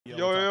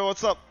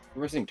what's up?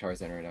 We're seeing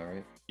Tarzaned right now,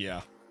 right? Yeah.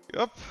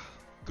 Yep.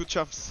 Good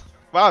champs.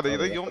 Wow, they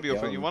Oh, yeah, Yon be yeah.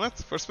 open. You want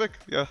it? First pick?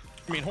 Yeah.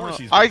 I mean,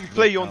 Horsey's I good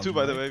play with Yon too,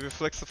 by the right? way. We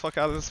flex the fuck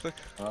out of this pick.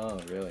 Oh,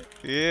 really?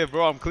 Yeah,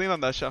 bro, I'm clean on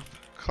that champ.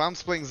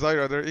 Clown's playing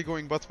Zyra. They're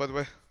egoing butt, by the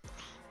way.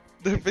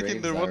 They're Great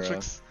picking their one Zyra.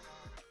 tricks.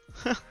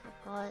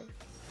 God.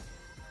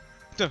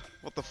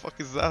 What the fuck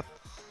is that?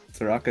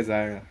 Soraka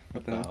Zyra.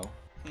 What the hell?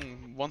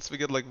 Once we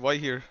get like Y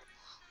here,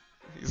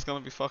 he's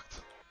gonna be fucked.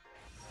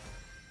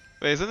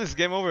 Wait, isn't this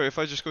game over if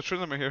I just go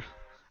Trinamir here?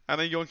 And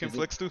then Yon can Is it-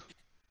 flex too.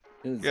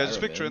 This is Yeah, just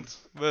Zyra, pick man. Trent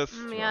with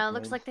Yeah, it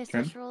looks like they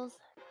switched rules.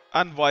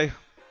 and Y.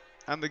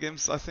 And the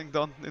game's, I think,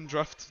 done in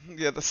draft.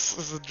 Yeah, this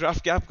is a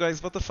draft gap,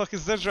 guys. What the fuck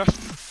is their draft?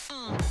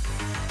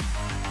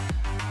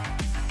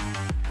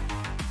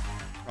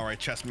 Alright,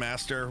 Chess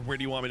Master, where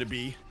do you want me to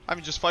be?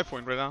 I'm just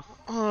 5-point right now.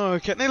 Oh,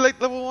 can they late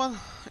level 1?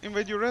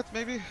 Invade your red,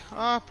 maybe?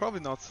 Probably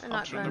not. They're I'm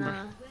not sure.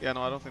 gonna. Yeah,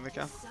 no, I don't think they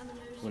can.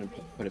 Wouldn't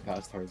put it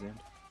past Tarzaned.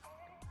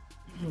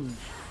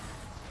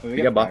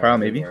 We got buff around,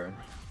 maybe.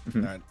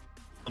 Alright.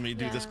 Let me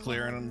do this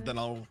clear and then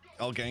I'll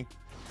gank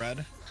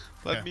red.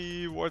 Let Okay.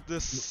 me ward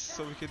this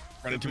so we can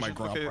Run into my vision.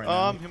 grump Okay, right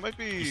now. he might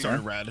be. He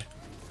started red.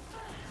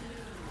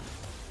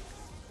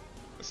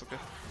 It's okay.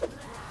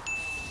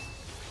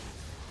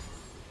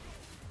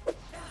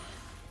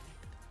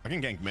 I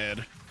can gank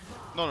mid.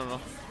 No.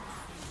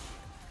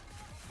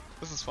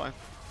 This is fine.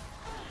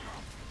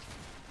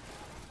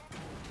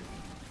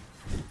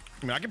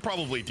 I mean, I could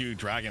probably do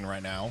dragon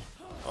right now.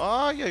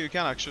 Yeah, you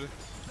can actually.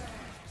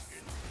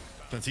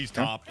 Since he's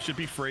top. Should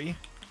be free.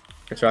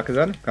 Get Soraka's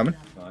on. Coming.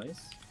 Nice.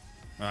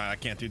 I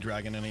can't do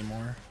dragon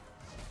anymore.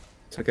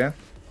 It's okay.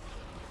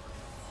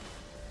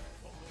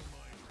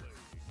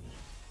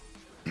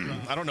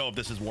 I don't know if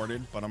this is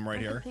warded, but I'm right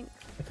here.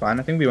 It's fine.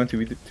 I think we went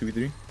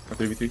 2v3 or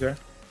 3v3, sorry.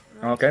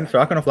 Okay,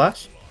 Soraka no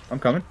flash. I'm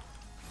coming.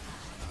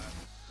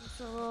 It's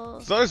a little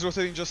Zyra's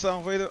rotating just now.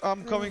 Wait,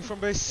 I'm coming from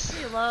base.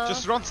 pretty low.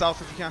 Just run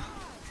south if you can.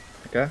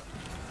 Okay.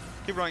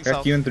 Keep running Got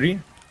south. Q in 3.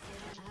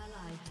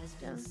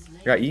 Yeah.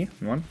 Got E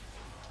in 1.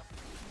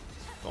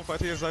 Don't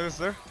fight here, Zyra's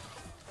there.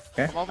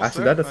 Okay. I'm almost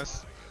After there. that,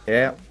 Nice.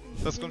 yeah.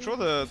 Let's control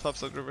the top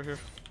side river here.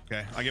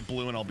 Okay, I get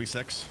blue and I'll be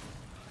 6.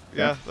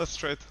 Yeah, let's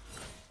trade.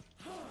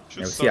 Should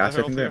Yeah, we see start the Asher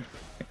Herald from there.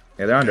 here.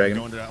 Yeah, they're on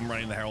Dragon. I'm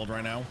running the Herald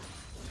right now.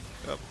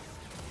 Yep.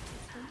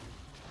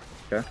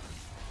 Okay.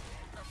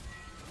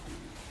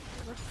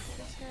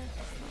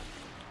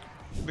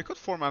 We could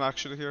 4-man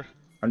actually here.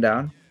 I'm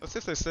down. Let's see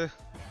if they stay.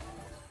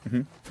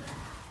 Mhm.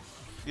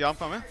 Yeah, I'm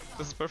coming.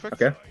 This is perfect.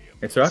 Okay.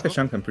 It's Let's go. Soraka's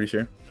chunk, I'm pretty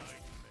sure.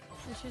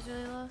 She's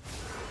really low.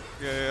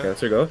 Yeah. Okay,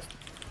 that's her ghost.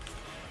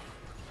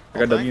 I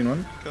got I'll W in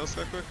 1. Kill us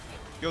that quick.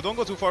 Yo, don't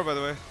go too far by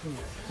the way.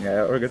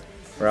 Yeah, we're good.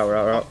 We're out, we're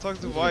out, we're I'm out.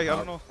 talking to Y, I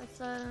don't know.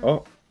 That's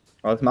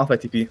Oh, it's Malphite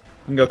TP. You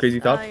can go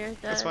crazy top. Oh, you're dead.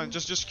 That's fine.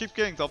 Just keep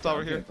getting top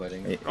tower here.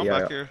 Fighting. Yeah, Run yeah,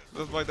 back yeah. here.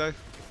 Let Y die.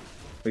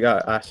 We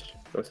got Ash.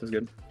 Ghost is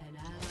good.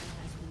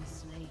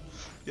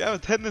 You have a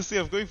tendency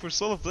of going for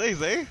solo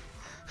plays, eh?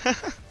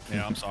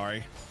 Yeah, I'm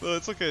sorry. No,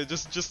 it's okay.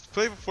 Just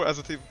play for as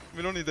a team.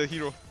 We don't need a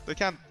hero. They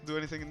can't do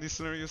anything in these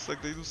scenarios.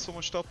 Like they do so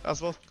much top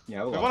as well.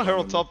 Yeah, We want to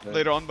Herald top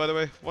later on, by the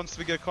way. Once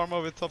we get Karma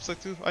with top side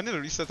too. I need a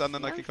reset and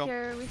then I can come.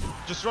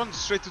 Just run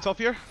straight to top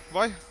here.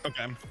 Why?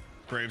 Okay.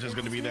 Graves is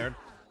going to be there.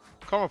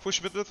 Karma, push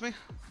a bit with me.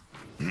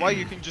 Why?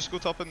 You can just go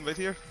top and wait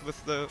here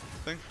with the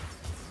thing.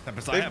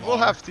 Tempest, I They have will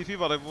R. have TP,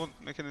 but it won't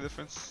make any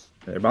difference.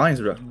 Their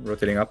line's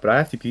rotating up, but I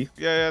have TP.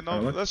 Yeah, no,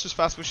 Look. let's just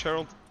fast push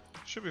Herald.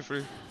 Should be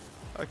free.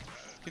 I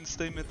can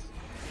stay mid.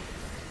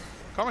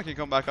 Karma can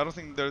come back. I don't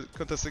think they're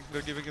contesting.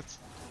 They're giving it.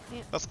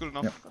 Yeah. That's good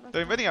enough. Yep.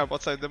 They're invading our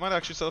bot side. They might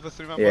actually set up a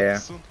 3-man Yeah.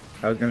 bot soon.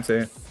 I was gonna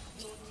say.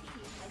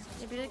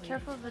 Maybe be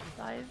careful of the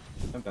dive.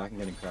 I'm back and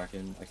getting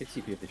Kraken. I could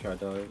CP if they try to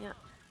dive. Yeah.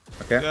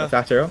 Okay, Yeah. let's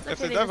ask Arrow. If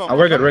Okay, they dive just- on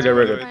we're good, Karma, we're good,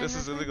 we're wait, good. This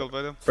is illegal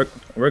by them.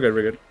 We're good,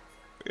 we're good.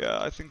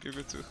 Yeah, I think you're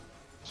good too.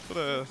 Just put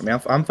a... I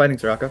mean, I'm fighting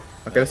Soraka.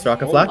 Okay, this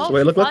Soraka flash. Oh,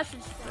 Wait, look. flash.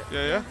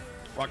 Yeah.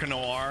 Rockin' no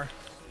R.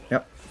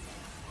 Yep.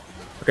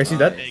 Okay, she's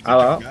dead. Hey, good Ow,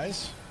 job, ow.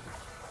 guys.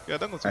 Yeah,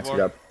 don't go too Nice far.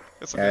 job.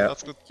 It's okay, Yeah.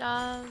 that's good.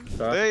 Job.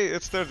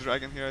 It's their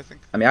dragon here, I think.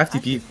 I mean, I have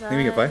TP. I think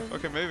we can fight.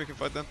 Okay, maybe we can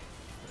fight then.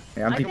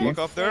 Yeah, I'm I You can TP. walk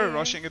up there, Okay.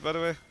 rushing it by the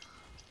way.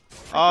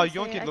 I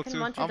Yon say can I look too.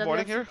 launch a I'm W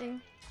warding or here.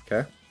 something.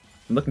 Okay.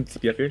 I'm looking to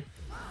TP up here.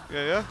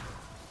 Yeah.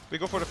 We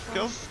go for the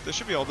kills. They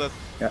should be all dead.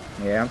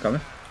 Yeah, I'm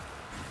coming.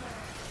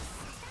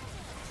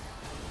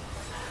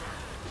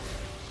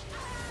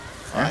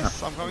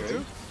 Nice, I'm coming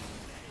too.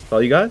 That's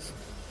all you guys?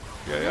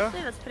 I Yeah.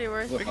 think that's pretty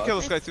worth. We can kill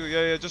this guy too.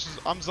 Yeah. Just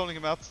I'm zoning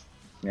him out.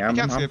 Yeah, I'm,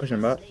 He can't I'm skip.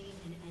 pushing bot.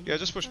 Yeah,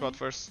 just push bot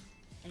first.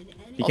 He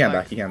I'll can't tank.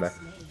 back, he can't back.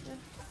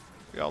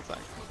 Yeah, I'll tank.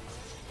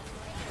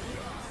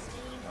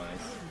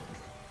 Nice.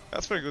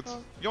 That's very good.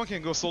 Cool. Yon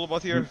can go solo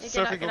bot here. Yeah, get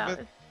out, Surfing get a out.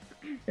 bit.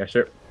 Yeah,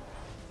 sure.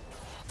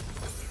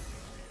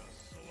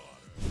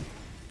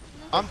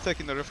 I'm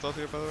taking the rift out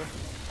here by the way.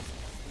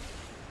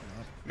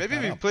 Maybe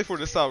we play for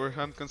this tower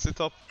and can sit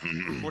up.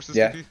 Forces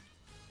Yeah. TP.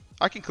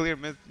 I can clear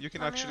mid. You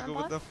can Oh, actually yeah, go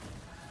bot? with them.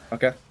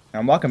 Okay.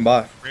 I'm walking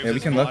bot. Graves Yeah, we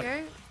is can bot. look.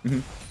 Here.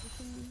 Mhm.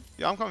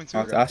 Yeah, I'm coming too.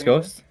 Oh, it's Ash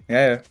Ghost.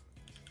 Yeah.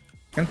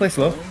 Can play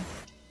slow.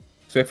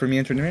 Just wait for me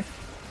and Trinity.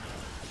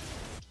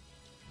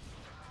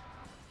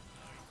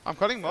 I'm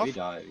cutting him off. We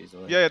die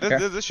easily. Yeah,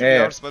 Okay. this should Yeah, be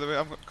yeah. ours, by the way.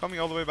 I'm coming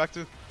all the way back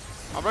too.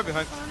 I'm right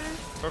behind. Corner.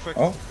 Perfect.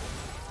 Oh,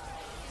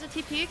 There's a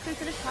TP. Can we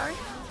finish tower?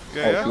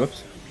 Yeah, oh, yeah.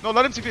 whoops. No,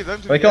 let him TP. Let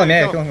him TP. Wait, kill him,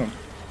 yeah, kill kill him. him.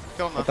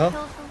 Kill him now. What the hell?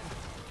 Kill some.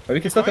 But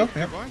we can still kill. Keep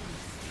Yeah. going.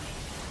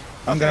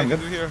 I'm Nothing I good, I'm can good.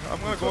 do here.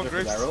 I'm gonna go on Soldier for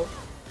Graves. Gyro.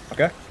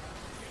 Okay.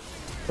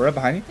 We're right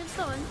behind you. Can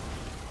still win.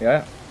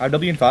 Yeah. I have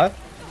W in 5.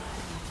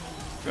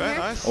 Okay, Here.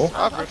 nice. Oh. I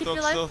have I'll Rift keep Dog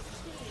you alive. still.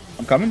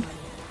 I'm coming.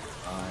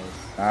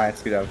 Nice.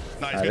 Nice, good job.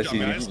 Nice, Alright, good let's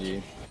job, see.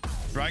 guys. GG.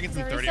 Dragons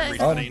in Is 30 there and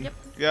reset? Oh, resetting. Yep.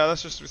 Yeah,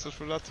 let's just research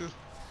for that too.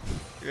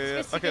 Yeah,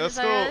 yeah. Space to Okay, get let's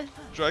his, go.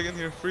 Dragon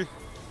here, free.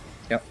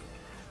 Yep.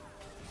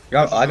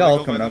 This is I got really ult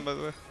cool coming by up. them,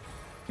 by the way.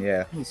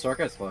 Yeah. Soraka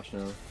has flash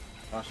now.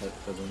 Flash it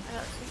doesn't. I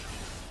got you.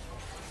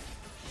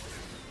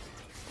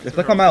 Just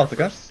look on my ult,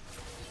 okay?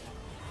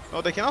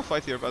 No, they cannot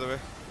fight here, by the way.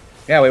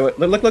 Yeah, wait.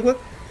 Look.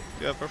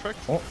 Yeah, perfect.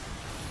 Oh.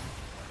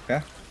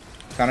 Okay.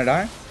 Kinda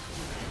dying.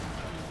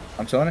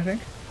 I'm chilling, I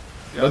think.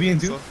 Yeah, W I in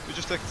think 2? so. We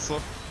just take it slow.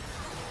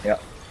 Yeah.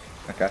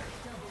 Okay.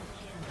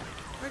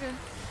 We're good.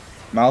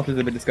 My ult is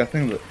a bit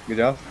disgusting, but good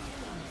job.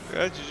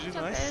 Yeah, GG, It's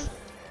nice. okay.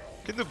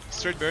 Can do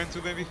straight Baron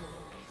too, maybe.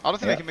 I don't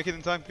think Yeah. I can make it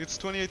in time. It's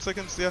 28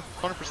 seconds. Yeah,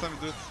 100% we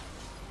do it.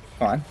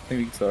 Fine. I think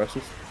we can still rush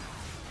this.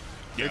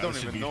 They Yeah, don't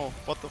this should even be- know.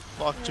 What the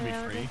fuck? Should be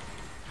Yeah, free.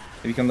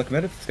 If you can look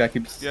mid, if this guy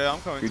keeps Yeah,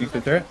 I'm coming shooting too. to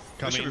the turret.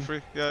 This should be Coming.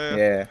 free. Yeah, Yeah.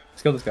 yeah. Yeah.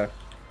 Skill this guy.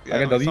 Yeah, I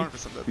got no, he's W.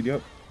 100% dead. Video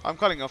up. I'm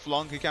cutting off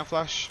long. He can't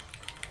flash.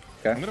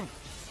 Okay. I'm gonna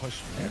push.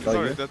 Yeah, He's probably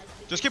already good. dead.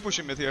 Just keep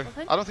pushing mid here.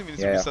 Okay. I don't think we need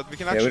to Yeah, yeah. reset. We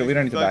can Yeah, we actually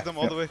don't need to dive back. them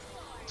all Yep. the way.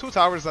 2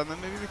 towers and then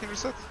maybe we can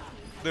reset.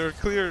 They're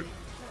clear.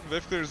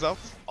 Wave clears out.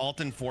 Alt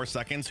in 4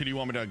 seconds. Who do you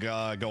want me to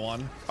go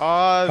on?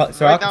 Right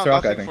Soraka, now, I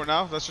nothing think. for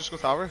now. Let's just go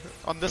tower.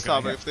 On this Okay,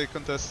 tower, yeah. if they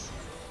contest,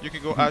 you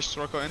can go Ash,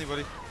 Soraka,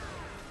 anybody.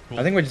 Cool.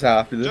 I think we're just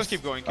after this. Just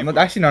keep going, keep I'm not,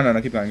 going. actually,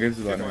 no. Keep going. Graves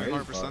is Keep on. going,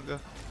 Right? 100%, yeah.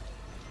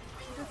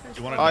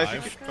 You wanna I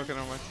dive? think. Okay,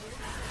 never mind.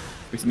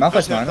 We see Malphite's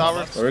Just hit mine.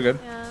 tower. So we're good.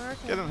 Yeah, we're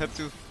okay. Get in hip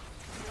too.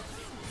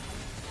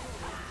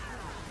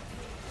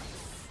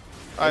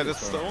 Alright,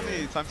 that's the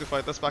only time to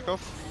fight. Let's back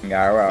off.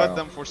 Yeah, Let right.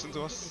 them force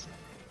into us.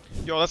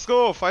 Yo, let's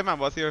go 5-man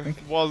bot here Think.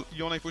 while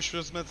Yone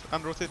pushes mid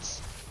and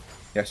rotates.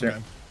 Yeah, sure.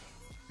 Okay.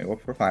 Yeah,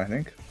 we're fine, I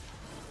think.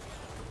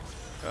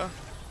 Yeah,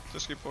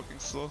 just keep walking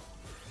slow.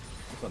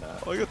 What's on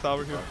that? Oh, you got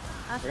tower here.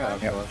 I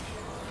got Yeah. flash.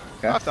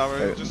 Okay. Half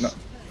tower, just. No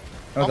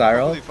I'm Zyral.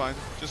 completely fine.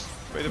 Just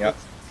wait a Yeah. bit.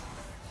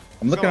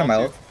 I'm looking at my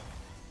ult.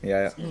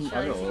 Yeah. I Should got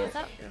I ult. get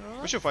that?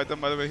 We should fight them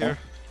by the way here.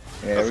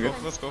 Yeah, Let's we're go,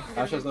 good. let's go.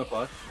 Ash has no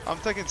flash. I'm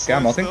taking I'm slow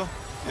ulting. still.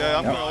 Yeah,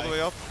 I'm Yeah. going all the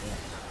way up.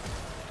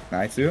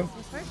 Nice, too.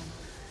 This work?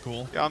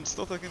 Cool. Yeah, I'm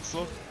still taking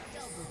slow.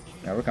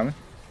 Yeah, we're coming.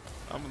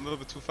 I'm a little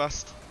bit too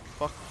fast.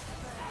 Fuck.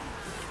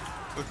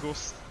 The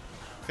ghost.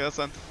 Okay, that's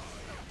end.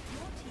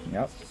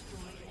 Yep.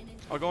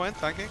 I'll go in,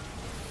 tanking.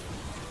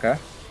 Okay. I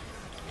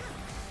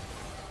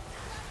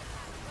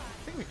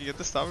think we can get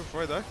this tower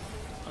before I die.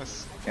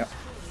 Nice.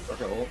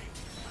 Soraka ult.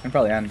 Can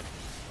probably end.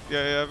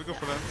 Yeah, we go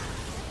for that.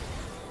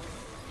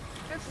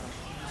 Careful.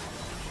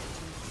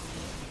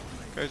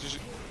 Okay, GG.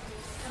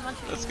 I'm on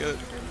Let's treating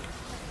get it.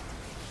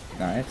 you.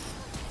 Nice.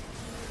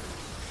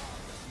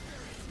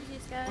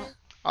 GG's, guys.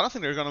 I don't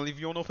think they're gonna leave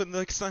Yon open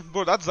next time.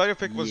 Bro, that Zyra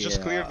pick was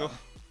just clear Yeah. though.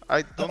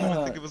 I don't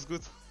even think it was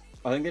good.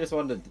 I think they just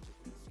wanted to.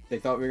 They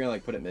thought we were gonna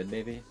like put it mid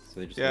maybe, so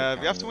they just. Yeah,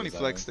 made we have too counter many with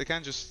flex. Zyra. They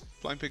can't just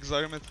blind pick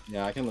Zyra mid.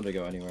 Yeah, I can literally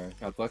go anywhere.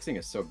 God, flexing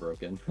is so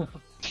broken.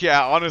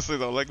 Yeah, honestly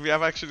though, like we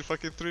have actually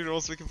fucking 3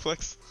 roles we can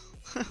flex.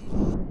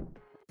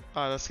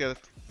 Alright, let's get it.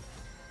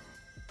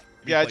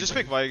 Yeah, just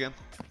pick Vi again.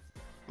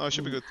 No, it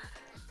should be good.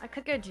 I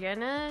could go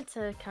Gianna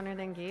to counter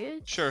the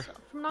engage Sure.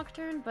 from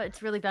Nocturne, but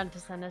it's really bad to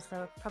send us,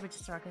 so probably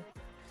just Soraka.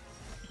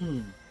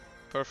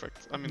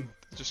 Perfect. I mean,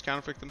 just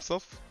counterpicked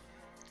himself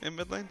in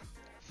mid lane.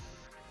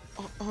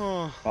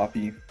 Oh,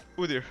 Poppy.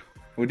 Udyr.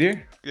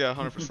 Udyr? Yeah,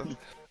 100%.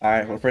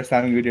 Alright, well, first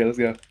time in Udyr, let's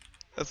go.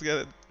 Let's get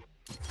it.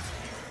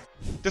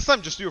 This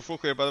time just do your full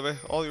clear, by the way.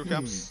 All your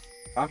camps.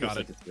 After Got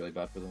six, it. it's really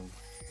bad for them.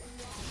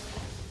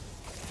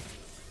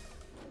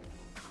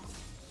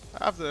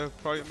 I have the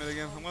probably mid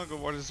again. I'm gonna go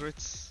what his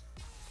rates.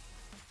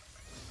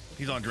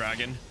 He's on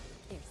dragon.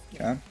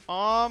 Okay.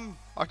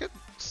 I could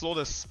slow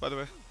this, by the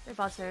way. Their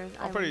bots are.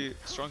 I'm pretty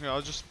strong here.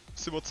 I'll just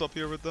see what's up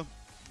here with them.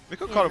 We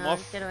could Yeah, cut him no,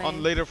 off get away.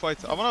 on later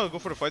fight. I wanna go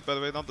for the fight, by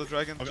the way, not the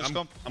dragon. Okay, Just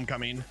come. I'm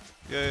coming.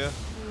 Yeah.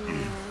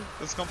 Mm,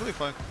 It's completely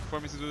fine for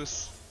me to do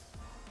this.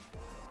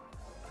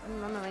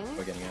 I'm on the wing.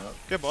 We're getting out.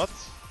 Get bot.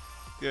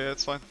 Yeah,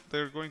 it's fine.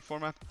 They're going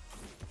format.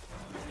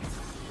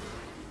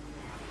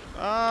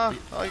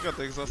 I got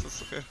the exhaust.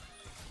 It's okay.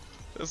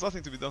 There's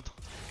nothing to be done.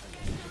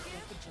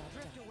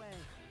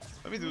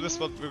 Let me do this,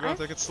 but we're gonna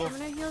take it slow. I'm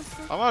gonna heal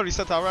still. I'm gonna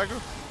reset tower aggro.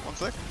 1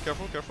 sec.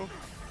 Careful.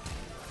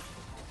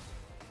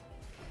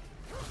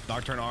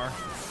 Nocturne R.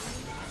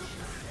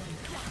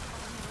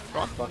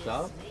 Run. Flash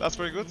out. That's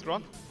very good.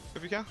 Run.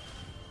 If you can.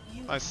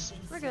 Nice.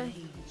 We're good.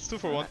 It's 2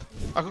 for 1.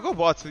 I could go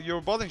bot. Your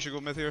botting should go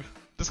mid here.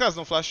 This guy's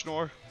no flash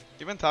nor.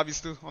 Even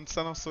Tabby's too on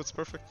Senna, so it's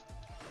perfect.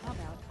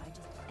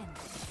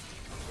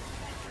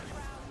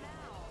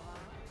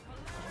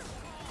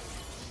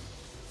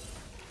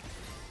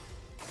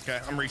 Okay,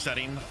 I'm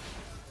resetting.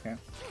 Okay.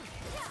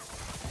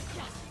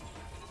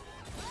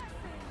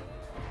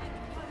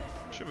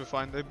 Should be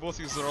fine. They both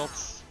use their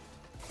ults.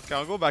 Okay,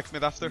 I'll go back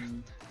mid after.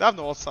 They have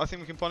no ults. I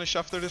think we can punish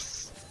after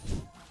this.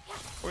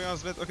 Going on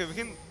mid. Okay,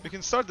 we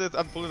can start it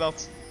and pull it out.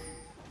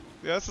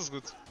 Yeah, this is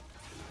good.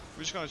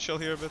 We're just gonna chill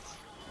here a bit.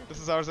 This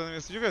is ours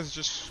anyways. You guys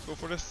just go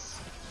for this.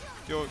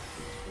 Yo,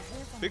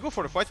 we go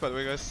for the fight by the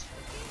way, guys.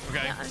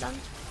 Okay. Yeah, I'm done.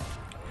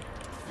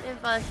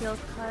 If heal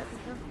cut.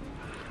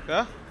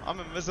 Yeah, I'm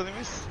in mid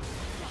anyways.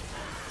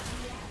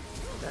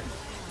 Good.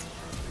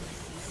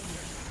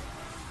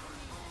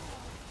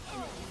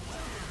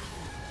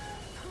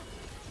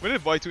 We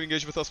need buy to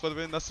engage with us by the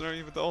way in that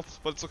scenario with the ult,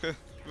 but it's okay.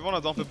 We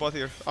wanna dump the bot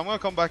here. I'm gonna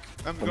come back.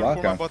 I'm gonna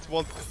for my bot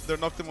while they're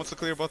knocked in wants to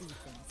clear bot.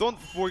 Don't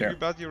worry Sure.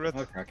 bad, you're red.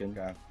 Oh, Kraken.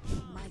 God.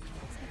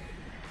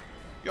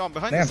 Yo, I'm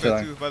behind Damn, this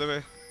guy Philly. too, by the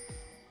way.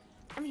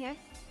 I'm here.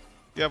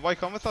 Yeah, why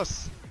come with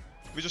us?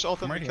 We just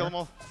ult them I'm and right kill here.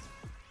 them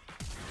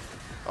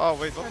all.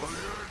 Oh wait, what the?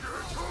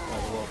 Oh,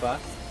 a little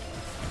fast.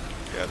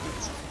 Yeah,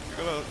 dude.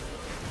 You're gonna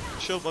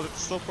chill, but it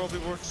still probably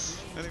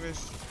works.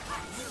 Anyways.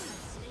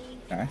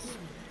 Nice.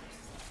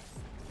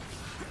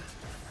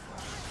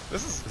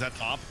 This is... Is that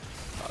top?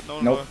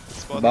 no, Nope. no,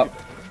 it's bot. Bop.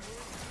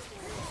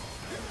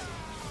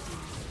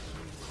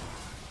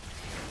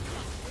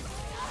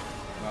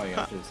 Oh,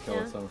 yeah, just kill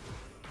Yeah. us all.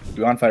 Do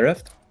you want Fire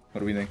Rift? What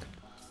do we think?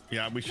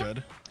 Yeah, we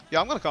should.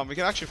 Yeah, I'm gonna come. We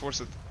can actually force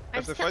it. I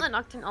If they just can't fight... let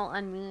Nocturne ult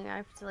on me. I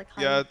have to like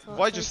hide Yeah, until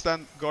why it's, just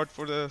stand guard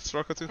for the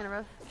Soraka too? kind of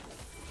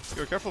rough.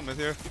 You're careful mid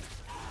here.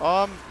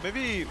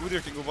 Maybe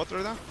Udyr can go bot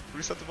right now.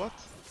 Reset the bot.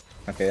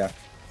 Okay, yeah.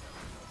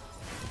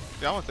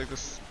 Yeah, I'm gonna take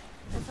this.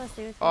 That's what I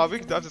stay with We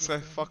can dive this guy.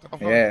 Fuck. I'm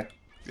coming. Yeah.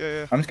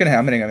 Yeah. I'm just gonna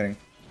I'm hitting.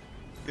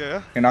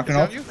 Yeah. You're knocking Is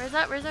he off? on you? Where's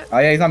that? Where's that? Oh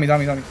yeah, he's on me.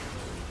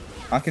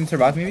 I can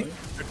survive maybe?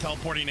 They're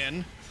teleporting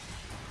in.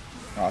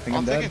 Oh, I think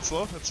I'm I'm taking dead. it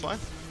slow. It's fine.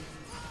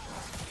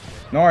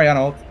 No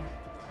Oriana ult.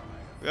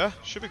 Yeah,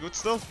 should be good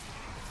still.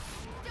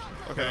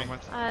 Okay, never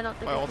mind. I don't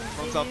think My I ult can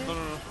runs see out. you. No.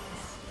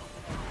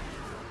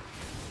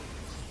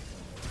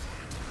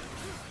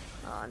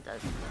 Oh, I'm dead.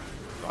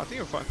 No, I think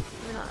you're fine.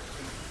 You're not.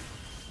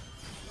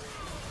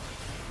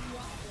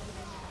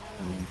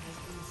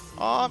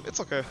 It's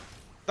okay.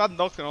 That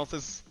Nocturne ult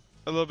is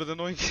a little bit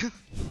annoying.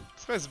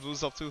 This guy's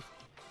blues up too.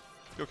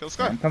 Yo, kill this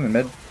guy. I'm coming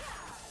mid.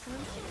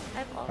 I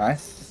have ult.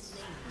 Nice.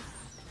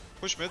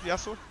 Push mid,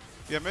 Yasuo.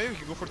 Yeah, maybe we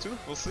can go for two.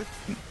 We'll see.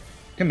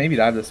 Can maybe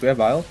dive this. We have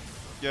Vial.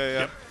 Yeah.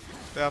 Yep.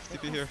 They have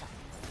TP here.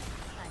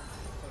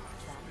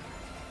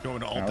 Going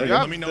to ult. Yeah, it. You Let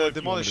have me know the if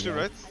you want demolish me too, to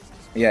go. right?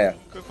 Yeah.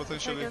 Could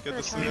potentially Okay, go get for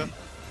this the thing. try.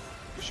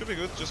 Yeah. Should be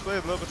good. Just play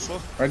it a little bit slow.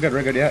 We're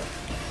good, yeah.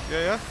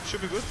 Yeah.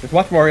 Should be good. Just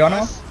watch for Oriana.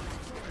 Nice.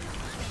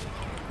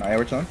 Oh, yeah,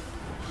 we're chilling.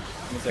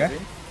 Okay. Okay.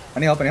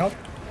 Any help?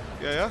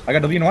 Yeah. I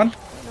got W in one. I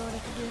don't know what I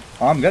can do.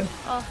 Oh, I'm good.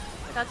 Oh,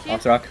 I got you. Oh,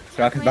 Soraka is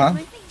Come here, down.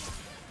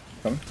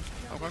 come here.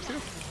 I'm going to.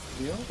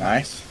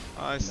 Nice.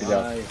 Nice. Good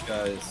job. Nice,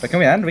 guys. But can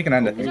we end? We can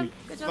end Good it. job.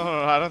 Good job.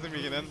 No, I don't think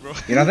we can end, bro.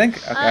 You don't think?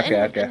 In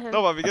Okay. him.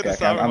 No, but we get Okay,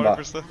 this okay, tower I'm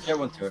 100%. Yeah,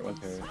 one turret.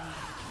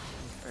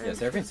 Yeah,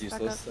 Seraphim's Back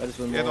useless. up. I just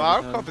wouldn't Yeah, no, roll our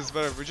every time. cup is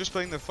better. We're just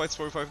playing the fights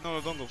 45. No,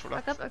 don't go for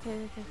that. Back up.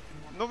 Okay.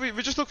 No, we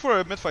just look for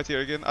a mid fight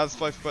here again as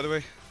 5, by the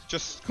way.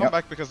 Just come Yep.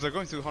 back because they're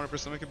going to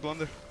 100% make a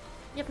blunder.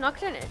 Yep,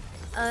 Nocturne.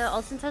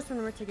 Ultimate test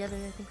when we're together.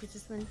 I think we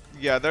just win.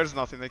 Yeah, there's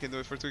nothing they can do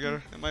it for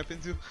together, in my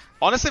opinion, too.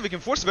 Honestly, we can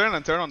force Baron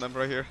and turn on them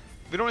right here.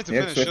 We don't need to Yeah,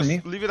 finish, straight from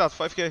just me. leave it at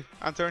 5k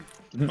and turn.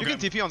 You can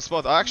TP on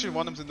spot. I actually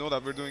want them to know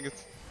that we're doing it.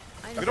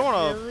 We don't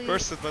want to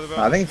burst it, by the way.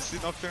 I think unless we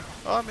see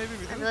Nocturne. Maybe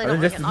we I do. really I don't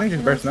think want to just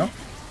get burst, no?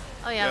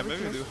 Oh yeah, Yeah, we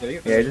maybe can. we do. Did he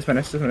get Yeah, just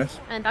finish.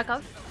 And back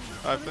up.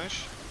 I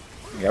finish.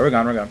 Yeah, we're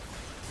gone.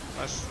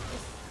 Nice.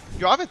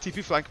 Yo, I have a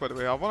TP flank, by the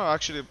way. I want to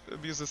actually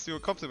abuse this to a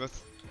compliment.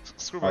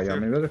 Screw Oh, back yeah,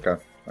 here. maybe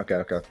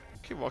okay.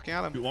 Keep walking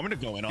at him. You want me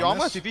to go in Yo, on I'm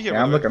gonna this? TP here. Yeah,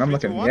 by I'm the way. looking.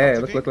 3, 2, 1, Yeah,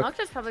 I'm look. TPing.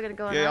 Nocturne's probably gonna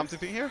go on Yeah, I'm us.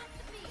 TPing here.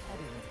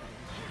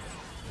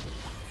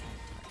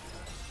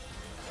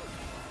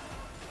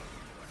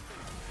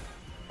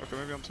 Okay,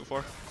 maybe I'm too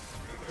far.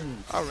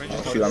 Our range is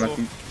Oh, not shoot, I'm slow. at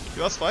the...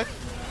 You guys fight?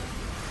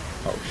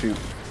 Oh, shoot.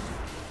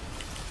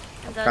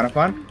 I'm dead. Kind of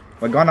fun.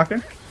 We're going,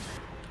 Nocturne.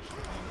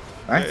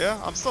 Nice. Yeah,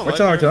 I'm still We're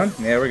alive chilling.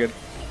 here. Yeah, we're good.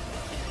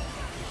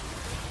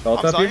 Ult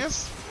I'm up here.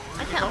 Zayas.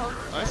 I can't hold.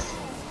 Nice.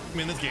 I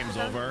mean, this game's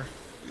over.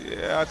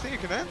 Yeah, I think you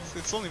can end.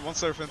 It's only one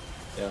Seraphim.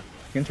 You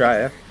can try,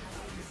 yeah.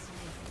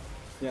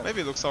 Yeah.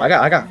 Maybe it looks I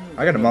hard.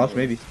 got a mouse,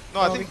 maybe.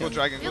 No, I think go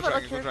dragon, You go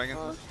have a dragon, go dragon.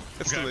 Nocturne.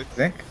 It's Okay. too late.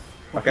 Think?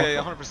 Okay.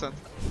 Yeah, 100%.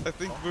 I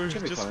think we're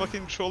Should be just fine.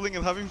 fucking trolling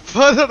and having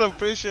fun, and I'm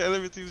pretty sure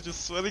enemy team's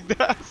just sweating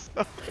their ass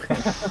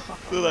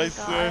off. Dude, I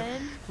swear.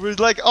 God. We're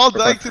like all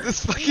dying to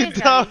this You fucking guys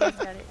got tower. it. You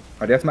guys got it.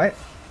 Oh, do you have smite?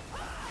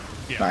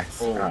 Yeah.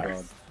 Nice. Oh my Alright.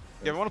 god.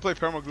 Yeah, we want to play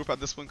perma group at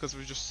this point because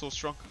we're just so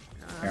strong.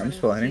 Yeah, I'm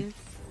just full hitting.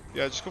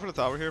 Yeah, just go for the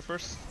tower here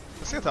first.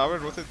 Let's get a tower,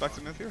 rotate back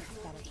to mid here.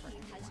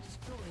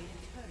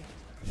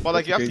 But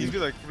like, you have to Crazy. be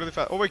like really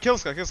fast. Oh wait, kill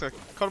this guy.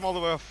 Cut him all the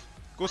way off.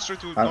 Go straight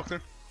to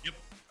Nocturne. Yep.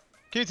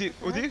 Can you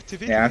OD?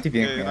 TP? Yeah, I'm TPing.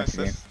 Yeah, Yeah, nice,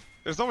 I'm nice.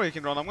 There's no way you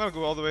can run. I'm gonna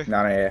go all the way. No,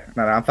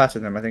 I'm faster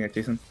than him. I think it's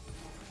decent.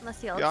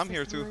 Unless he Yeah, ults I'm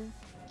here too. something.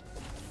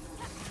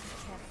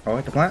 Oh,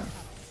 hit the plant.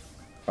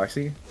 Oh, I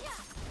see you.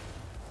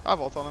 I have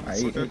ult on him.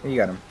 It's okay. You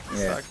got him.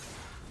 Yeah. Stack.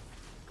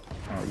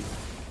 Oh,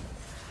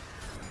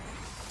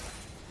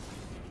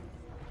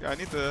 Yeah, I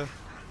need the...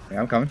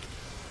 Yeah, I'm coming.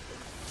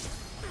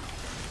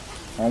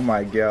 Oh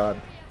my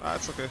god. Ah,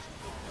 it's okay.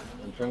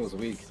 The jungle's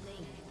weak.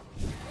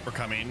 We're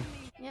coming.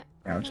 Yeah.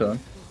 Yeah, I'm chilling.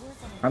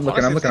 I'm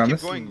looking, I'm Honestly, looking, if I'm they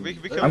this. keep going. We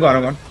I'm can I'm go. going,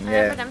 I'm going. I have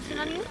Yeah, redemption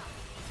on you.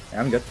 yeah,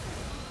 I'm good.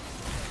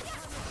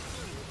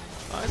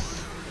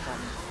 Nice.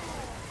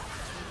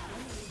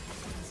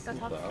 Go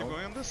top. Keep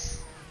going on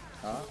this.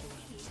 Huh?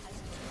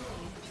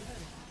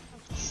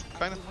 It's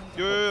kinda...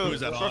 Yo. Who's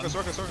that Circus, on?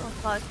 circus, circus. Oh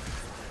fuck.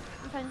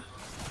 I'm fine.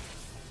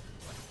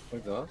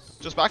 Like this?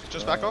 Just back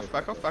off,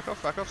 back off, back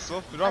off, back off,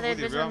 slow. We don't Are have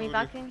they Woody, we don't me have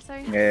Woody. backing?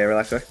 Sorry. Yeah, yeah,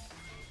 relax, guys.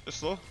 Just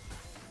slow.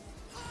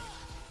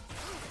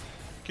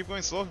 Keep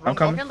going slow. I'm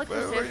coming. We're gonna look for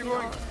Where are you Seraphine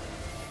going? ult.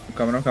 I'm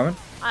coming. I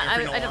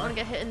Seraphine don't ult. want to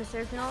get hit in the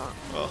Seraphine ult.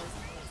 Oh,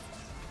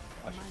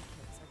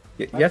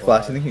 Yeah,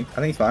 flash. I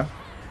think he's fine.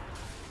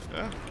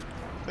 yeah.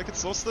 Take it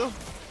slow still.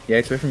 Yeah,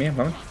 it's away from me. I'm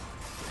coming.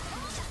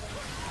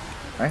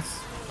 Nice.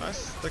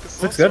 Nice. Take it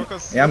slow. Looks good.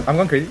 Circus. Yeah, I'm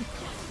going crazy.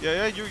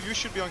 Yeah, you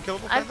should be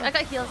unkillable. I kinda.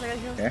 got heals.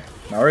 Yeah.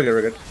 No, we're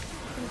good.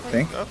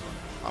 Think. Yeah.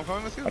 I'm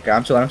coming with you. Okay,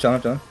 I'm chilling.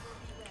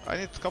 I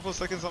need a couple of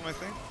seconds on my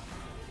thing.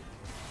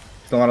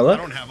 Still wanna I look?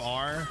 don't have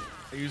R.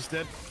 I used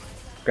it.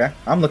 Okay,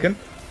 I'm looking.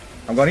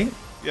 I'm going in.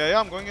 Yeah,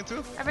 I'm going into.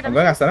 I'm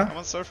going Astana. I'm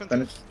on surfing Then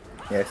too. it's...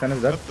 Yeah,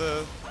 Astana's dead.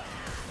 But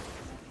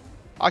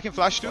I can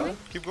flash too.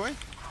 Keep going.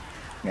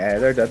 Yeah,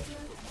 they're dead.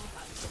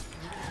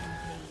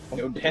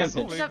 No It's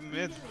damage. only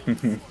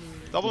mid.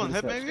 Double and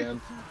hit maybe? Yeah,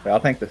 I'll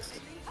tank this.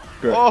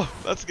 Good. Oh,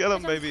 let's get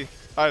him, baby.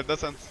 Alright,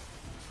 that's end.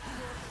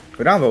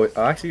 Go down, but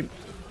actually,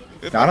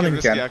 It No, I might don't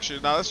be think we risky can. actually.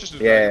 Nah, let's just do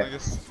Yeah. dragon, I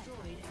guess.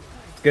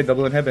 let's get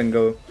double inhib and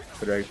go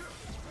for Dragon.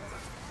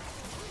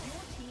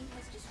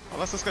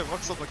 Unless this guy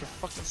walks up like a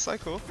fucking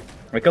psycho.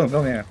 Wait, kill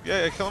him, yeah.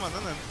 Yeah, kill him and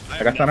then. I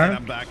got have stun on nothing, him?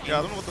 I'm back. Yeah,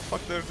 I don't know what the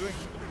fuck they're doing.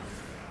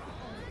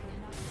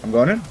 I'm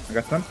going in. I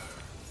got stun.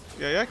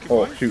 Yeah, keep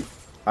Oh, going. shoot.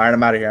 Alright,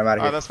 I'm out of here.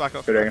 Alright, let's back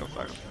off. Good Back dragon. off,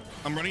 back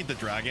off. I'm running the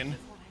dragon.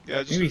 Yeah,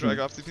 just Maybe drag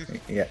he- off TP.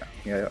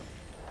 Yeah.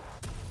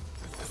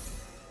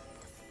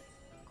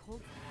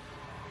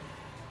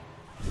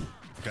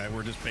 Okay,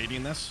 we're just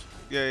baiting this.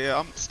 Yeah,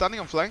 I'm standing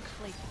on flank.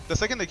 The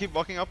second they keep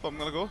walking up, I'm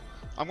gonna go.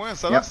 I'm going on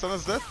Stella. Yep.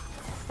 Stella's dead.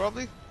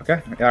 Probably.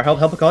 Okay, yeah,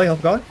 help a collie.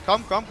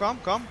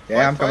 Come.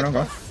 Yeah, I'm Fight, coming.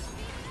 fight.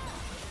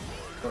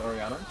 Got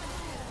Oriana?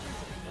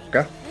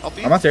 Okay. I'll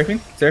beat. I'm on Seraphine.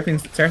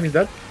 Seraphine's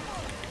dead.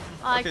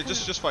 Okay,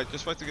 just fight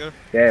together.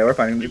 Yeah, we're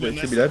fine. We win It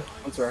should be this. dead.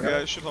 I'm sorry. Yeah,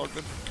 it should hold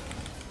good.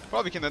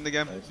 Probably can end the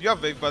game. Nice. You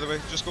have wave, by the way.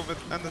 Just go with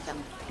end it.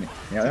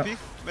 Yeah, TP,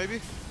 maybe,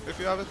 if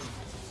you have it.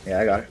 yeah,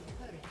 I got it.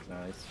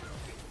 Nice.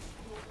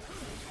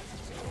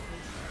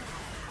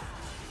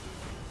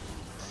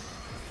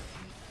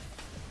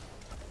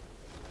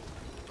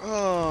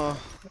 Oh,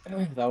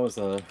 That was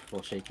a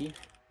little shaky.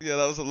 yeah,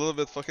 that was a little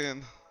bit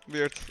fucking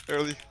weird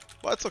early,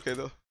 but it's okay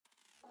though.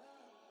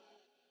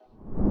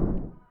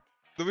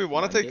 Do we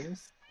want to Mind take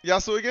games?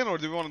 Yasuo again, or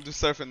do we want to do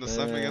Surf in this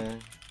time again?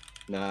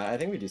 Nah, I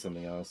think we do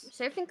something else.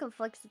 Seraphine can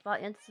flex the bot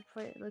and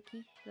support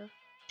Loki. So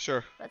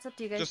Sure, that's up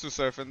to you guys. just do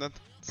Surf and then.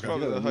 It's Okay.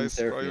 probably Yeah, the we highest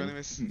Seraphine. value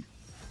anyways.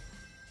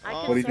 I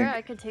What could do you think?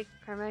 I could take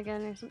Karma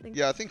again or something.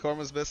 Yeah, I think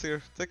Karma's best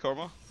here. Take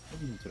Karma.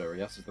 It's whatever.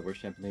 Yas is the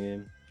worst champion in the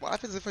game. What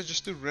happens if I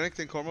just do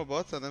Renekton Karma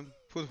bot and then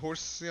put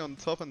Horsey on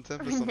top and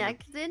Tempest on the...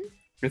 Renekton?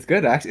 It's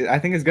good, actually. I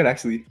think it's good,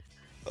 actually.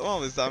 I'm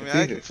always down, It's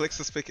man. I easy. can flex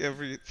this pick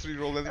every 3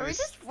 roll Are we anyways.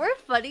 just we're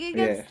fighting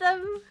against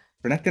them?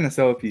 Renekton is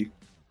so OP. You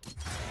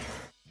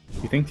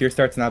think tier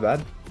start's not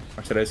bad?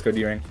 Or should I just go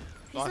D-ring?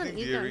 No, I He's think an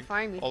eager D-ring,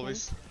 farm, you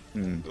always.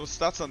 Hmm. Those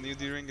stats on new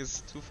D-ring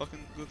is too fucking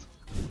good.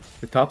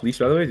 The top leash,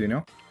 by the way, do you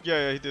know?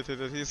 Yeah, he did.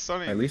 He's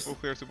starting At least? full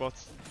clear to bot,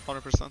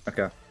 100%.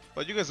 Okay.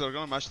 But you guys are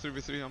gonna match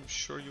 3v3, I'm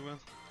sure you win.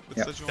 With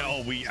Yeah. Sejuani.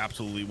 Oh, we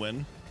absolutely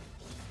win.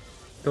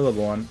 Still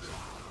level 1.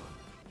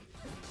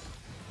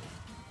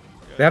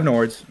 They have no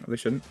wards. They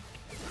shouldn't.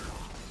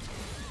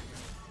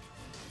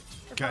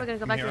 We're probably gonna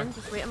go back here. in.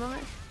 Just wait a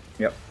moment.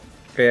 Yep.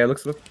 Okay, yeah,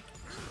 look.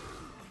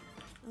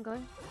 I'm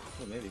going.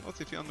 Oh, maybe. Oh,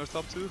 TP on their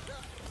top 2.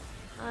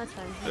 Oh, that's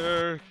fine.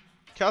 Their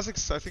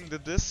Kazakhs, I think,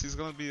 did this. He's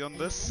gonna be on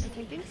this. I'm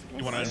taking.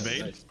 You wanna Nice.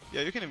 invade? Nice.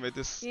 Yeah, you can invade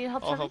this. You need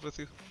help, I'll Trevor? help with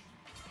you.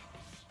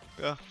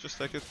 Yeah, just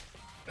take it.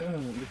 Be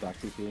back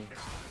TP.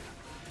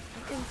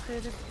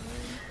 Everything's good.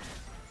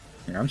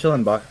 Yeah, I'm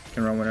chilling bot.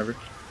 Can run whenever.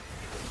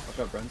 I've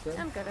got Brent's there.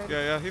 I'm good.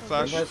 Yeah, he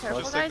flashed. Brent has Careful,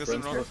 Just flash. take guys. this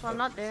and Brent's run. here. Well, I'm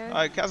not there.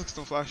 Alright, Kazakhs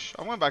don't flash.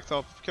 I'm going back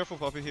top. Careful,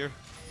 Poppy here.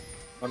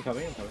 I'm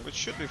coming. Which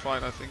should be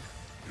fine, I think.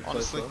 Play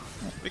Honestly. slow.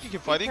 We can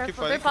keep fighting, keep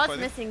Careful. fighting, Their keep bot's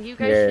fighting. missing. You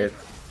guys Yeah.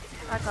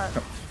 should back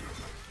up.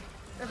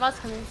 Their bot's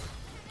coming.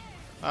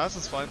 Ah, this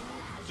is fine.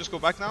 Just go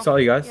back now. That's all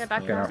you guys? Yeah,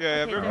 back Okay, now. now. Yeah,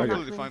 Okay, we're they're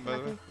completely not fine, by the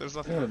way. coming. There's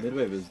Yeah, nothing.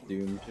 midwave is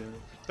doomed.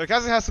 Their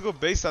Kazakhs has to go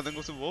base and then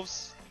go to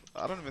Wolves.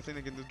 I don't even think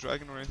they can do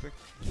Dragon or anything.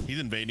 He's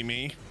invading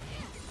me.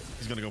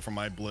 He's gonna go for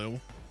my blue.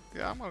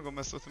 Yeah, I'm gonna go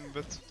mess with him a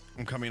bit.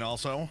 I'm coming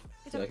also.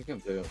 Yeah, I can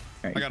come too.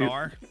 Alright, I got shoot.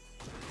 R.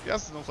 He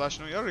has no flash,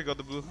 no. He already got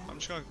the blue. I'm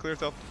just gonna clear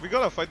it up. We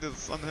gotta fight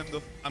this on him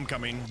though. I'm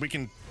coming. We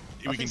can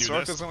I do think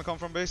Soraka is this. gonna come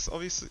from base.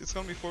 Obviously, it's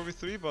gonna be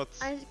 4v3, but.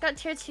 I got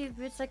tier 2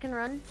 boots I can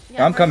run.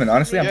 Yeah, I'm coming,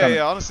 honestly, I'm Yeah, coming.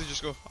 yeah, honestly,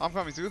 just go. I'm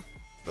coming too.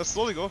 Let's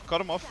slowly go.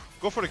 Cut him off.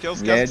 Go for the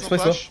kills. Yeah, Kazakhs just no play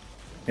slow. flash.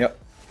 Yep.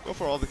 Go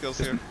for all the kills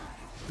here.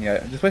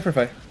 Yeah, just wait for a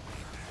fight.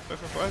 Wait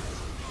for fight.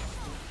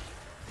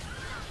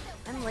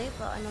 I'm late,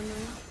 but I'm on the.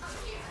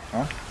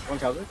 Oh, One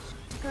coverage.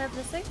 Can I have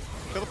this thing?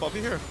 Kill the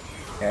puppy here.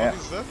 yeah.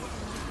 Puppy's dead.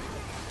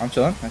 I'm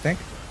chilling, I think.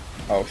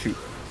 Oh, shoot.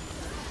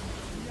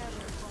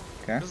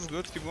 Okay. This is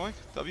good. Keep going.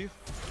 W.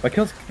 What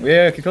kills?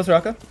 Yeah, kills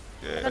Raka.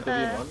 Yeah, Got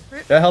yeah. the one.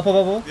 root. Yeah, help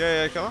above.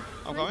 Yeah, kill him.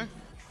 I'm coming.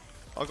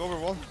 I'll go over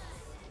wall.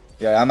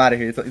 Yeah, I'm out of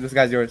here. This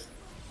guy's yours.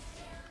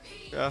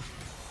 Yeah.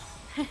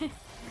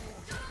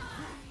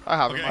 I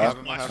have him. Okay, I have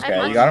him. I have him. Okay,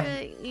 I'm you got on him?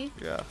 to E.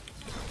 Yeah.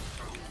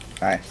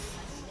 Nice.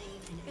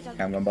 Good job.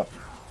 Okay, I'm going buff.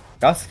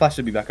 Gauss flash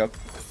should be back up.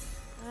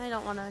 I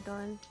don't want to go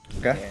in.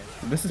 Okay.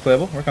 This is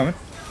playable. We're coming.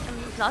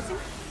 I'm exhausting.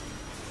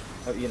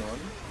 Oh, you know.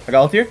 I got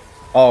ult here.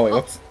 Oh wait,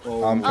 whoops.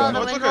 Oh. I'm Oh, chilling. the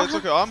No, it's wind okay. It's roll.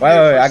 okay. I'm Wait,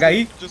 here wait, I first. got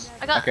E. Just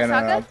I got Okay, no.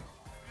 Shaka.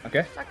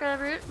 Okay, Shaka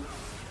root.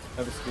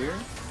 Have a spear.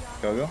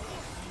 go.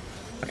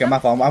 Okay, my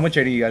fault. I'm with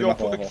trading you guys. yo, My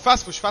fault.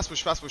 fast push.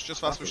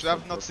 Just fast push. They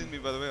have not seen me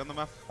by the way on the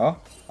map. Oh,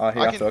 he I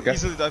got can so okay.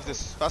 easily dive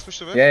this. Fast push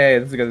to win. Yeah,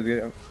 this is good. This is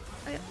good.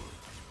 Okay.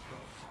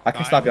 I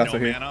can I stop have Yasuo no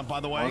here. mana, by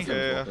the way.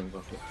 Monster's Yeah. ulting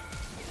bucket.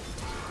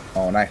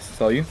 Oh, nice.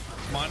 So you.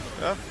 Come on.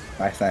 Yeah.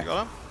 Nice. You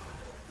got him.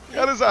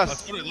 Got his Let's,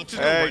 ass. let's just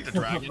go Hey. right to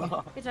dragon.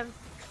 Good job.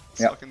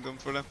 Yeah. Fucking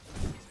doomed for them.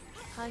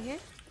 Here.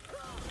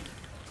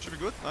 Should be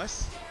good.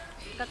 Nice.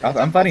 Got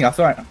the I'm fighting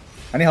Yasuo right now.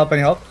 I need help.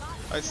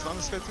 I stun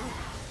this guy too.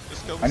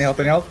 Just kill I need help.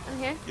 I'm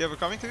here. Yeah, we're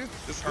coming to you.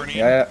 This is good. Turning.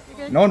 Yeah.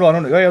 You're good. No.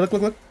 Yeah,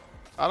 look.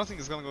 I don't think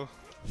it's gonna go.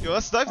 Yo,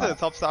 let's dive to the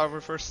top tower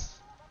first.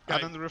 And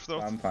Right. then the rift though.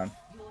 I'm fine.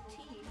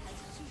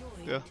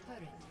 Yeah.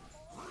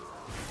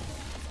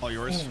 All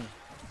yours.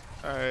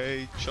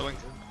 Alright, chilling.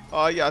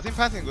 Yeah, I think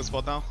Pantheon good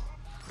spot now.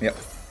 Yep.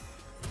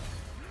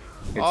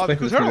 We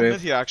could Herald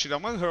mid here actually.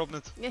 I'm gonna Herald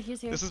mid. Yeah,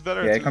 he's here. This is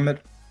better. Yeah, to- come mid.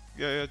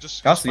 Yeah,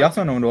 just.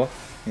 Yasuo no window.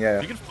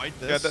 Yeah. You can fight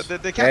Yeah, this. they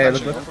can't Yeah,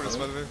 actually look, go look. for this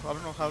by the way. I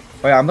don't know how.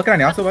 Oh yeah, I'm looking at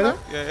Yasuo by the way.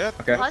 Yeah.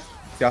 Okay. What?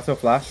 Yasuo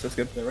flash. That's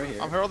good. They're right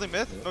here. I'm heralding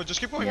mid. No, just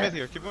keep going Yeah. mid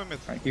here. Keep going mid.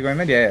 Alright, keep going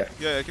mid. Yeah.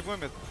 Yeah, keep going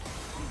mid.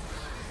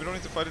 We don't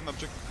need to fight an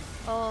object.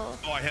 Oh,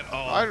 Oh, I hit. Oh,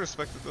 I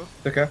respect it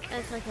though. Okay.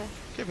 it's okay.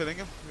 Keep hitting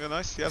him. Yeah,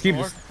 nice. He has Keep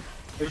more. just.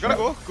 We gotta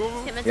go.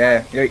 Go. Get mid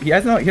Yeah. top. Yeah. He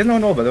has no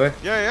no by the way.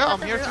 Yeah, Got I'm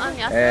the here root too. on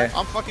Yasuo. Yeah.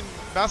 I'm fucking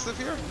massive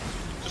here.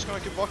 Just gonna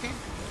keep walking.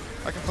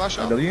 I can flash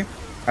out. W. IV.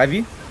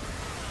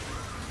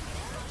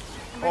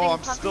 Oh, ready I'm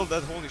to pop still it.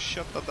 dead. Holy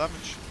shit, that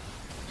damage.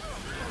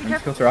 Be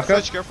careful. Kill Soraka.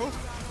 Sledge, careful.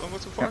 Don't go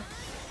too far.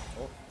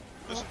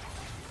 Just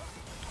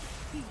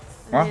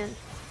Huh? Man.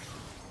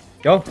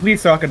 Yo,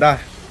 please Soraka die.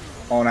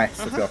 Oh nice.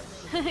 Let's go.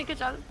 Good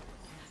job.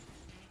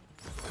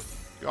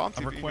 Yo, I'm TPing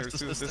here request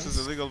too. This assistance.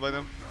 is illegal by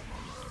them.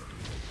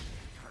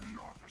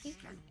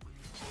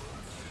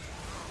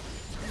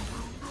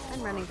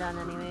 I'm running down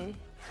anyway.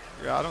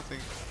 Yeah, I don't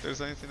think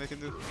there's anything they can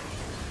do.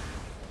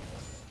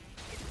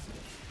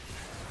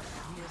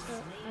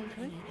 So I'm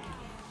coming.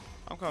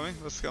 I'm coming.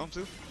 Let's kill him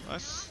too.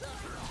 Nice.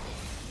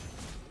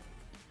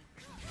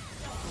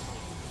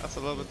 That's a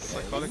little bit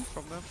psychotic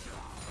from them.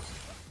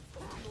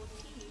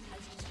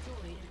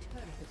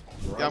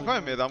 Yeah, I'm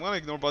coming mid. I'm gonna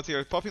ignore bot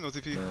here. Poppy no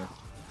TP. Yeah.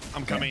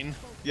 I'm coming.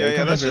 Yeah,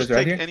 come let's over just right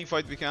take here. any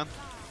fight we can.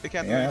 They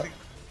can't do Yeah. anything.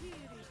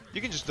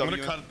 You can just I'm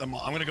W gonna in. cut them.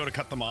 I'm gonna go to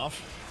cut them off.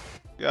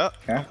 Yeah,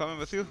 Yeah. I'm coming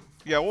with you.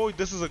 Yeah, oh,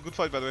 this is a good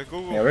fight by the way. Go.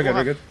 Yeah, we're go good. We're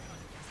ham. good.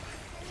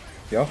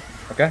 Yo.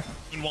 Okay.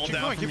 And wall Keep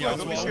down going, from keep going.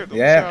 Don't be Yasuo. scared. Don't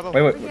be scared at Yeah.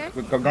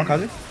 all. Wait. Go on,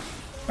 Kazu.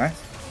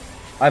 Nice.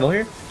 Eyeball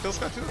here. Kill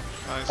Sky too.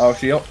 Nice. Oh,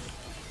 shield.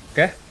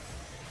 Okay.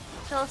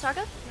 Kill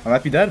Shaka. I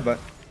might be dead, but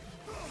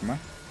come on.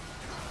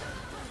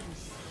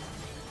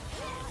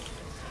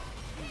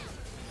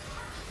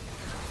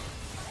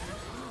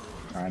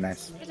 Alright,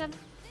 nice. Good job.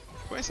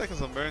 20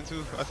 seconds on Baron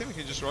too. I think we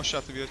can just rush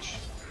out to BH.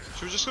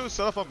 Should we just go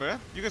set up on Baron?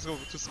 You guys go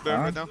to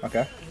Baron right now.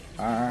 Okay.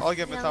 Alright. I'll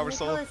get mid Yeah, tower let me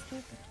solo. kill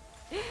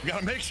this. You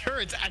gotta make sure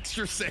it's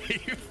extra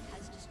safe.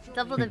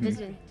 Double the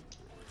vision.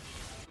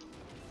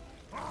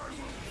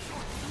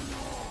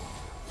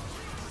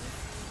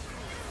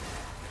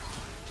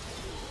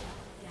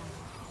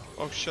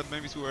 Oh shit,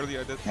 maybe too early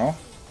I did. No.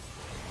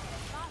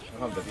 I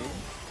have W.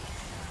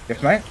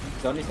 Yes, mate.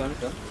 He's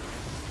done.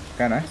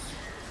 Okay, nice.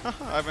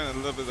 I went a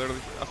little bit early.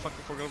 I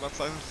fucking forgot about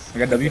silence. We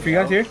got W for you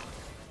guys here.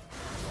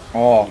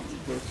 Oh.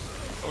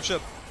 Oh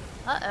shit,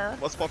 Uh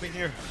what's popping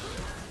here?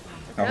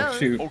 Oh Oh.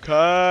 shoot.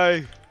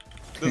 Okay.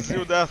 This is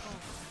your death.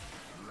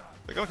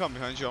 They're gonna come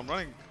behind you, I'm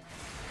running.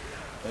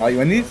 Oh, you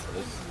win these?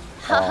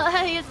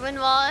 oh. He's win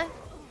wall.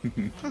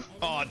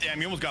 Oh damn!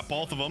 You almost got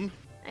both of them.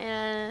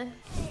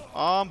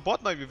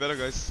 Bot might be better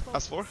guys.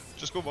 S4.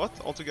 Just go bot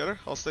all together.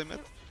 I'll stay mid.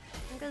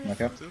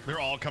 Okay. They're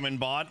all coming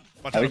bot.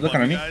 Watch Are out we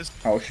looking above at you me? guys.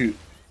 Oh shoot.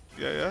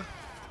 Yeah.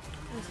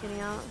 I'm just getting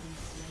out.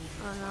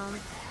 Oh no.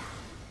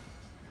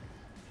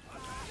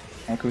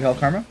 Oh, can we help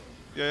Karma?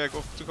 Yeah,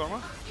 go to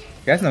Karma.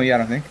 You guys know, yeah, I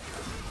don't think.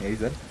 Yeah, he's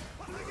dead.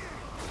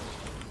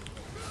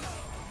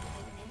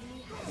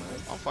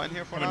 I'm fine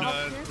here for Coming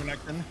now.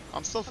 connecting.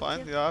 I'm still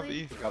fine. Yeah, I have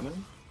E.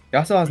 Coming. He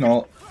also has no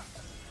ult.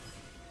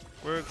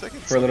 We're taking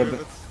For a little some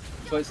bit.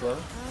 Quite slow.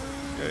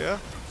 Yeah.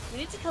 We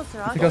need to kill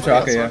Soraka. Kill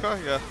Soraka,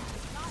 yeah. Yeah.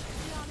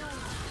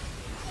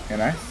 Yeah,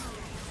 nice.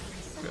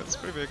 Yeah, it's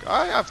pretty big.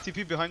 I have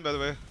TP behind by the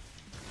way.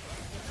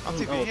 I'm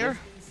TP okay. here.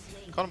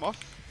 Cut him off.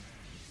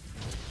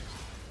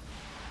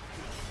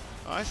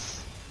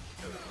 Nice.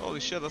 Holy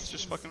shit, that's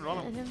just fucking Hit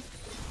running. him.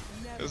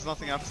 There's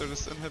nothing after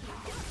this inhib.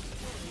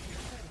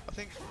 I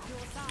think.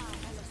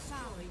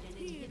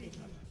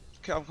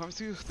 Okay, I'm coming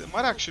to you. They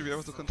might actually be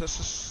able to contest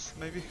this,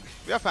 maybe.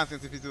 We have Pantheon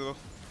TP too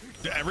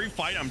though. Every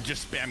fight, I'm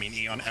just spamming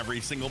E on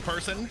every single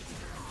person.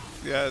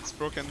 Yeah, it's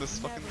broken this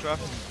fucking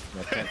draft.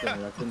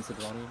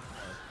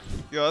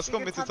 Yeah, let's go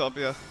mid to top,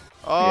 yeah.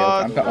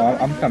 I'm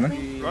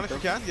coming. Run if you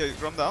can, yeah,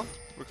 run down.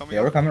 We're coming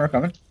Yeah, up. we're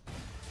coming.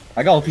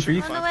 I got ulti for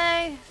you. Run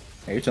away.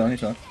 Yeah, you're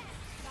chilling.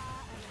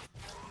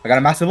 I got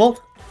a massive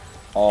ult.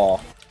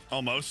 Oh,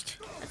 Almost.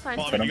 That's fine.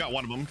 Well, I mean, you got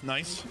one of them.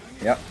 Nice.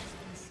 yep.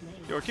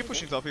 Yo, keep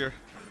pushing top here.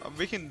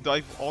 We can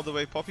dive all the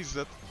way. Poppy's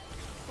dead.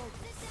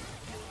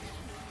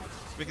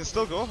 We can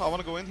still go. I want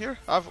to go in here.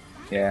 I have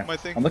Yeah. my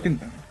thing. I'm looking.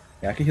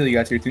 Yeah, I can heal you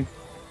guys here too.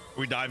 Are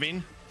we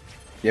diving?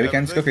 Yeah, we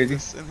can. but Just go they- crazy.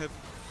 this inhib.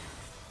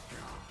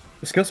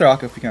 Just kill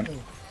Soraka if we can.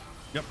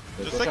 Yep.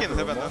 Just take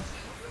inhib and then.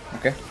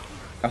 Okay.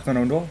 After an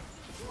own duel. Hey,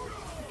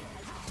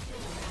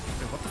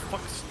 what the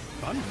fuck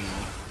stunned me?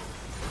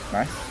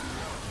 Nice.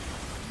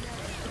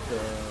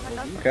 Back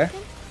up. Okay.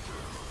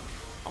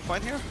 I'm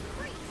fine here.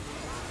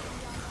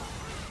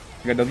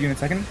 We got W in a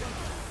second.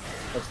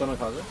 Let's stun on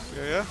Kaza.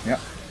 Yeah. Yeah.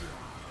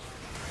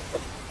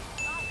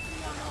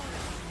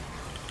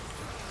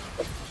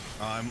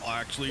 I'm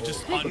actually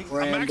just I'm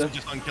Brand. actually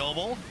just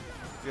unkillable.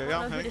 Yeah, I I'm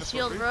don't know hitting who to this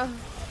shield, for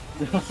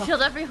free. bro.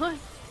 Shield everyone.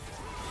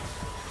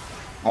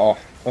 Oh.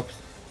 Oops.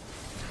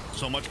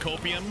 So much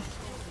copium.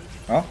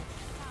 Oh.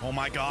 Oh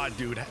my god,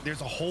 dude.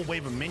 There's a whole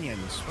wave of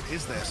minions. What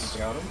is this?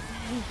 Got him.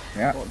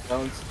 Yeah. Oh,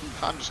 bounce.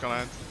 I'm just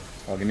gonna end.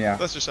 Oh, give me a.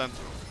 Let's just end.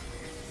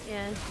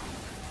 Yeah.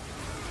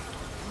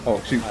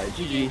 Oh, shoot. Alright,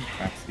 GG.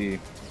 That's the.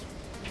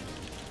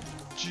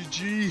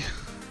 GG.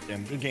 Yeah,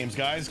 good games,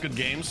 guys. Good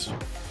games.